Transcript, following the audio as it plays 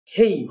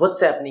Hey, what's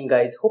happening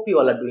guys? Hope you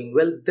all are doing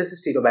well. This is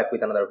Tito back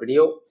with another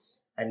video.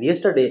 And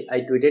yesterday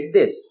I tweeted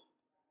this.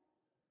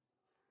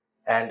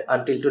 And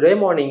until today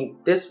morning,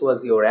 this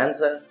was your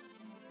answer.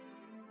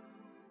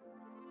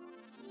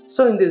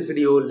 So in this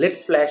video,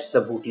 let's flash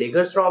the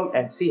Bootleggers ROM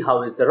and see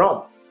how is the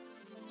ROM.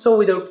 So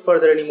without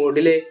further any more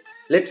delay,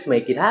 let's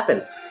make it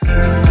happen.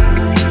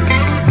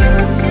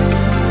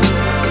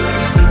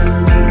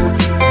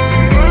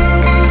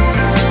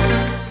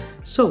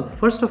 So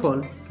first of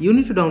all, you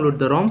need to download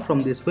the ROM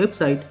from this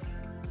website.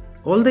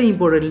 All the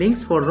important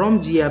links for ROM,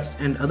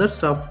 GApps and other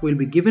stuff will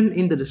be given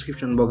in the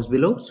description box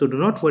below, so do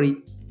not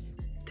worry.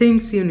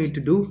 Things you need to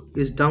do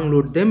is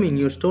download them in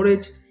your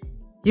storage.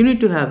 You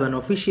need to have an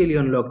officially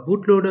unlocked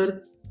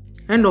bootloader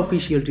and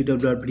official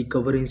TWRP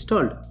recovery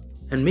installed,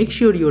 and make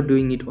sure you are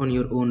doing it on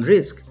your own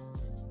risk.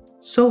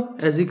 So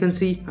as you can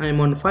see, I am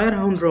on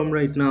Firehound ROM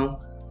right now.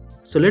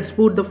 So let's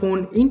boot the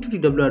phone into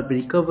TWRP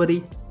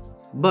recovery.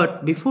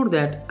 But before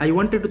that, I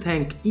wanted to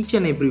thank each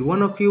and every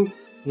one of you,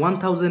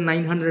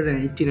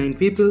 1989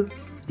 people.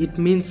 It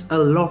means a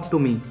lot to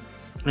me.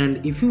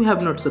 And if you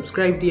have not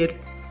subscribed yet,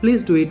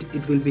 please do it,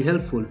 it will be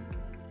helpful.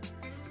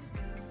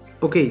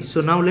 Okay,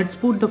 so now let's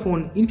boot the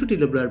phone into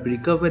TWRP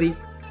recovery.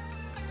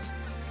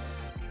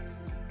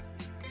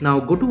 Now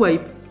go to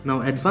wipe,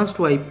 now advanced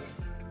wipe.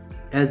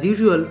 As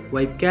usual,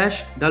 wipe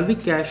cache,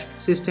 Dalvik cache,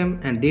 system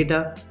and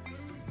data.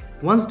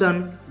 Once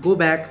done, go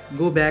back.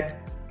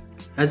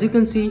 As you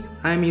can see,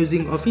 I am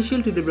using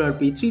official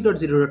TWRP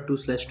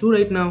 3.0.2/2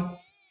 right now.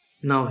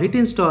 Now hit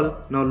install.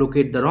 Now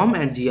locate the ROM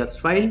and GApps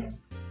file.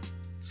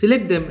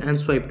 Select them and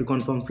swipe to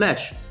confirm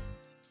flash.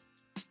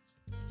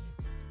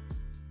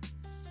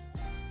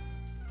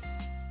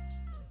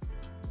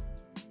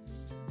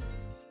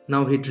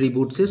 Now hit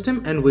reboot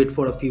system and wait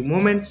for a few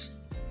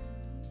moments.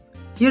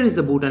 Here is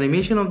the boot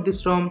animation of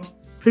this ROM.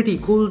 Pretty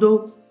cool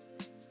though.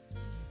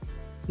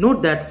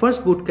 Note that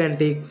first boot can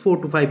take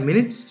 4 to 5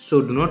 minutes,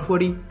 so do not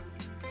worry.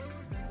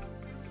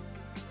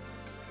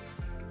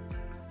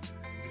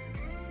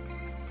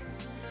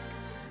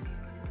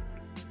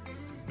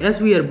 As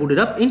we are booted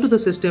up into the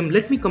system,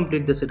 let me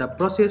complete the setup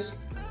process.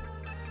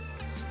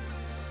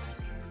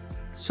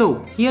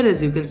 So here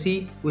as you can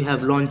see, we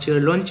have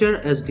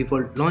launcher as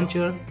default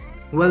launcher.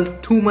 Well,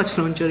 too much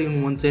launcher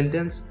in one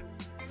sentence.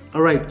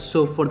 Alright,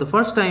 so for the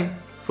first time,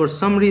 for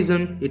some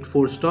reason it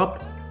force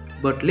stopped,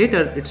 but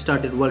later it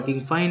started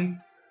working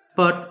fine.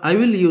 But I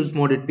will use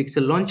modded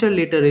pixel launcher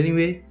later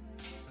anyway.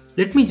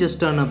 Let me just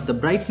turn up the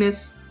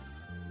brightness.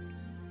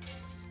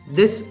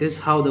 This is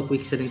how the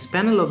quick settings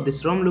panel of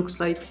this ROM looks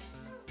like.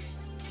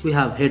 We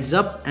have heads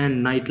up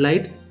and night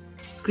light,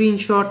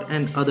 screenshot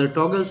and other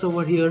toggles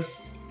over here.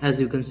 As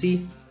you can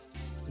see,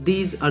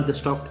 these are the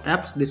stock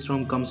apps this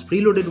ROM comes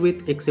preloaded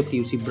with, except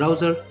UC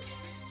browser.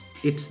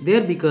 It's there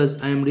because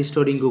I am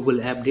restoring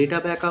Google app data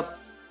backup.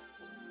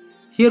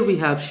 Here we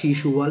have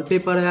Shishu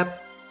wallpaper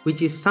app,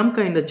 which is some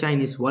kind of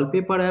Chinese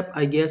wallpaper app,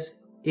 I guess.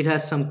 It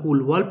has some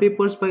cool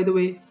wallpapers by the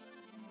way.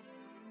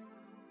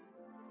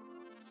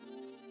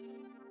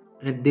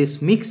 And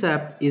this Mix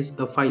app is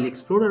a file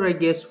explorer, I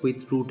guess,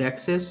 with root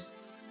access.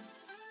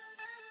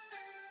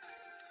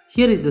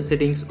 Here is the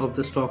settings of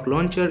the stock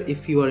launcher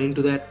if you are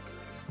into that.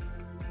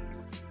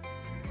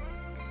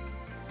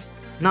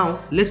 Now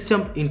let's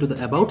jump into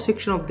the about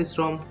section of this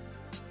ROM.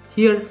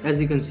 Here as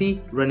you can see,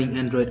 running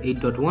Android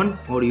 8.1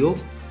 Oreo,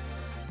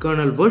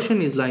 kernel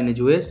version is Lineage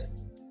OS,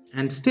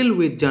 and still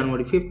with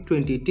January 5th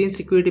 2018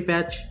 security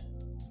patch.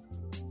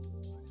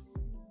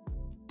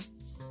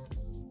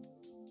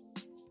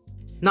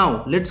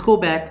 Now let's go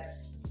back.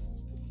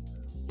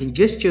 In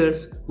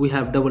gestures, we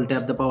have double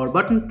tap the power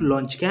button to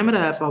launch camera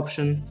app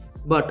option,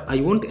 but I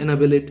won't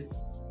enable it.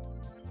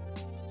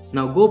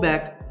 Now go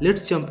back,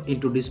 let's jump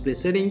into display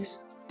settings.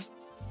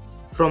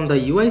 From the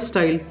UI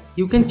style,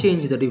 you can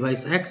change the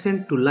device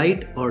accent to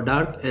light or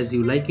dark as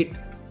you like it,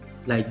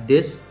 like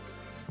this.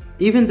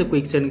 Even the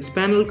quick settings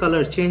panel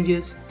color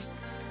changes.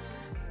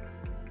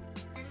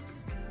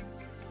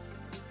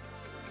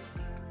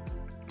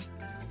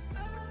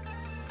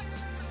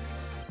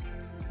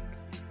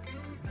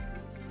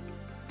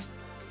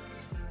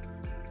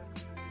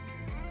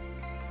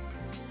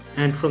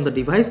 And from the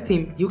device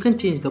theme, you can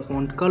change the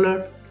font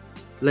color.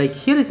 Like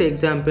here is an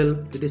example,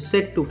 it is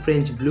set to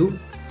French blue.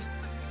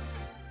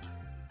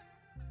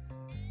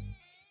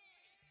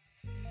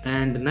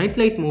 And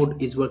nightlight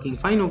mode is working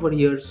fine over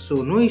here,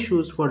 so no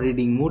issues for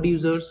reading mode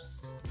users.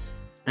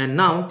 And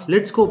now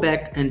let's go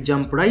back and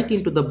jump right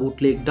into the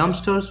bootleg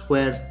dumpsters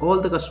where all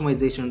the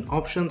customization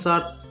options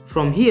are.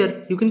 From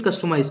here you can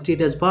customize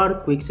status bar,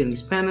 quick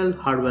settings panel,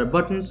 hardware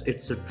buttons,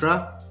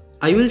 etc.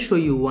 I will show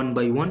you one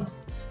by one.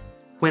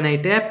 When I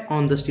tap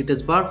on the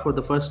status bar for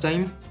the first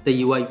time,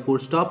 the UI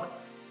force stopped,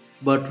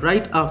 but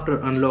right after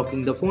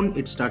unlocking the phone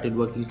it started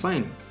working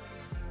fine.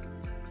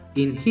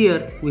 In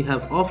here we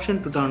have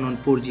option to turn on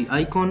 4G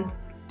icon,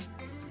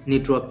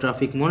 network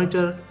traffic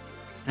monitor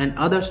and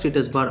other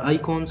status bar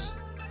icons.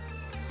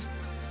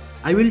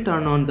 I will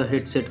turn on the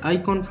headset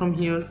icon from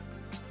here.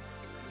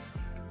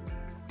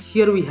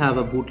 Here we have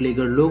a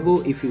bootlegger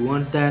logo if you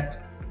want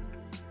that.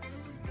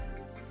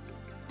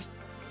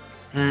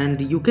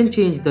 And you can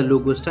change the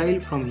logo style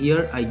from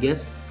here, I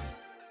guess.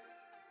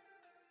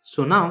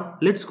 So now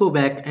let's go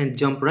back and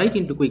jump right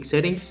into quick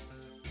settings.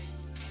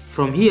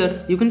 From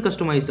here you can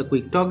customize the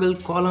quick toggle,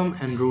 column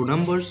and row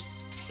numbers,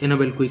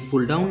 enable quick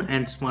pull down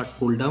and smart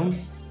pull down.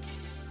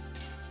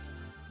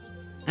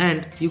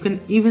 And you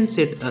can even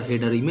set a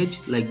header image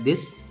like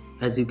this,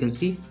 as you can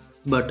see,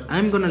 but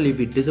I'm gonna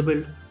leave it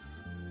disabled.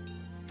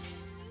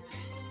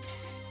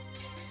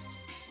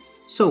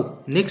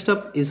 So next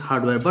up is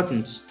hardware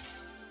buttons.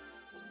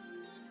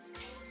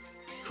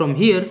 From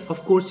here,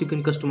 of course, you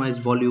can customize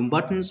volume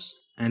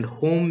buttons and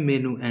home,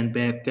 menu and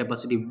back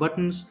capacitive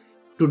buttons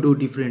to do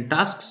different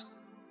tasks.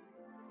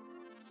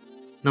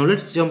 Now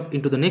let's jump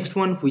into the next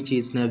one, which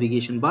is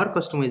navigation bar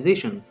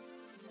customization.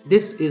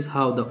 This is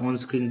how the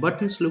on-screen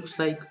buttons looks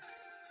like.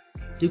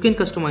 You can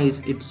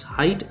customize its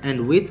height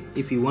and width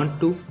if you want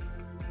to.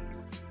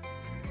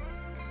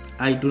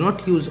 I do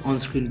not use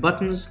on-screen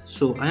buttons,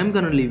 so I am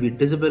gonna leave it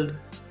disabled.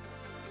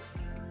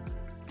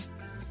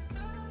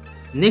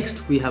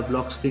 Next we have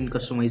lock screen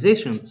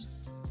customizations.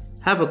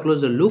 Have a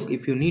closer look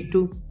if you need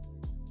to.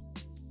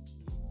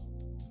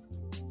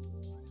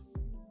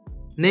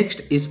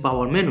 Next is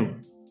power menu.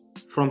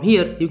 From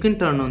here you can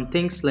turn on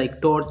things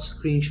like torch,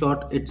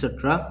 screenshot,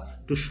 etc.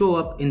 to show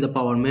up in the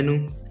power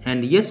menu,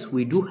 and yes,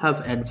 we do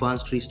have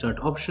advanced restart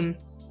option.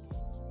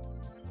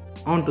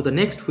 On to the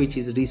next, which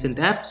is recent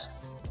apps.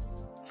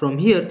 From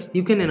here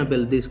you can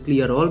enable this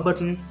clear all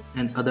button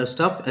and other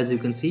stuff, as you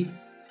can see.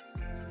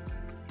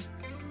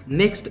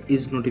 Next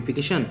is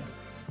notification.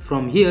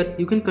 From here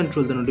you can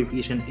control the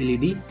notification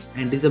LED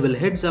and disable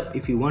heads up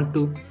if you want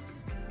to.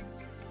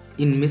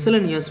 In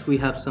miscellaneous we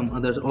have some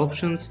other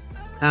options.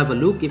 Have a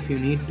look if you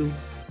need to.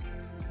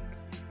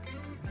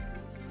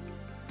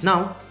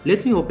 Now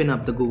let me open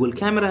up the Google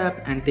Camera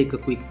app and take a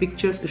quick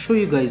picture to show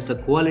you guys the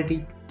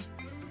quality.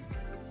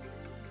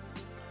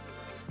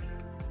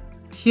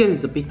 Here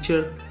is a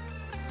picture.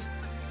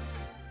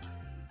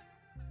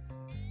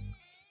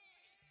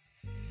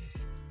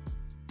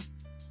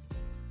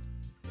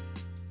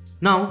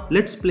 Now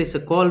let's place a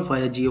call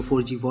via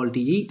Geo4G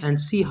VoLTE and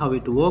see how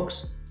it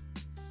works.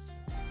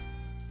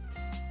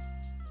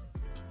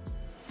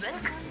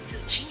 Welcome to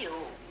Geo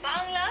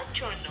Bangla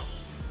Chono.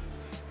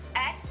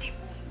 Active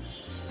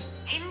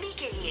Hindi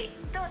के लिए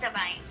दो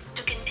दबाएं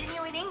to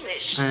continue in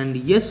English. And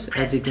yes,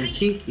 as you can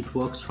see, it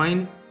works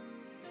fine.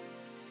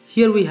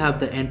 Here we have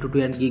the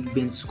end-to-end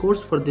Geekbench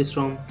scores for this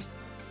ROM.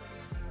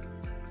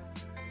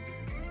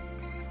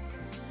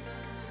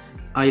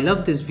 I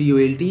love this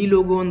VoLTE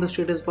logo on the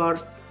status bar.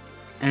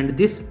 And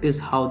this is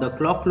how the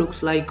clock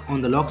looks like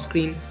on the lock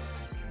screen,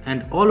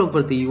 and all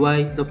over the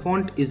UI the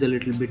font is a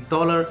little bit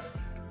taller.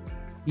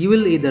 You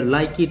will either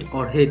like it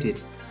or hate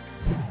it.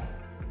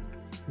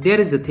 There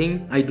is a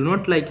thing I do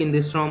not like in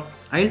this ROM.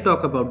 I'll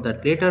talk about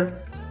that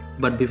later,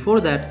 but before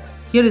that,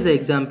 here is an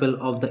example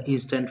of the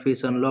instant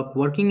face unlock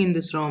working in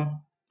this ROM.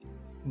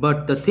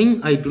 But the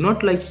thing I do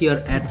not like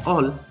here at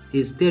all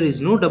is there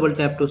is no double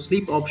tap to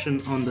sleep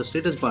option on the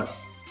status bar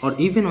or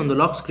even on the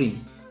lock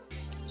screen.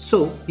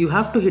 So you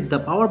have to hit the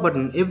power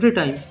button every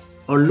time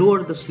or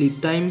lower the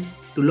sleep time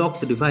to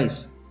lock the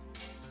device.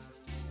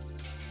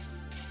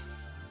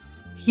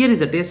 Here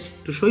is a test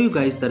to show you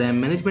guys the RAM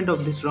management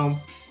of this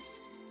ROM.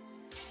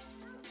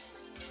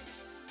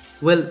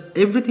 Well,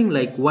 everything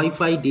like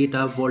Wi-Fi,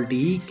 data,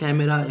 VoLTE,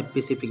 camera,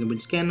 FPC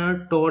fingerprint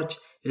scanner, torch,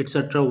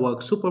 etc.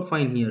 works super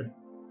fine here.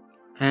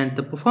 And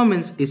the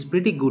performance is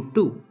pretty good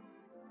too.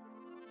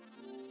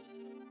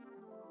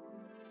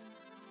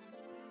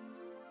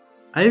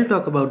 I'll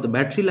talk about the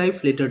battery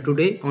life later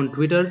today on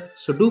Twitter,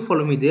 so do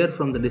follow me there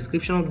from the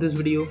description of this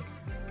video.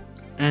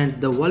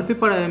 And the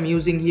wallpaper I am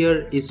using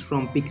here is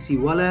from Pixie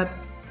Wall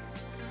app.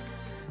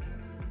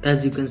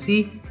 As you can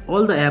see,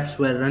 all the apps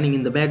were running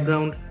in the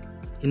background.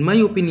 In my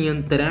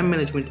opinion, the RAM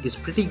management is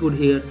pretty good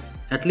here,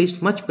 at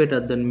least much better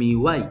than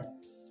MIUI.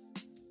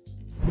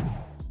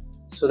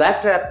 So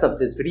that wraps up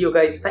this video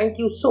guys. Thank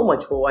you so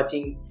much for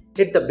watching.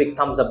 Hit the big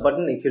thumbs up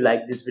button if you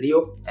like this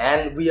video,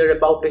 and we are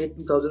about to hit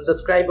 2000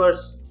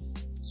 subscribers.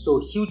 So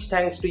huge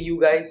thanks to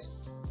you guys.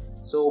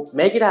 So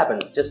make it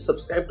happen. Just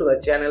subscribe to the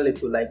channel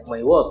if you like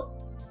my work.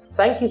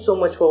 Thank you so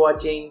much for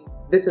watching.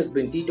 This has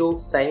been Tito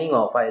signing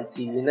off. I'll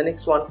see you in the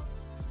next one.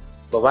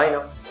 Bye bye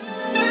now.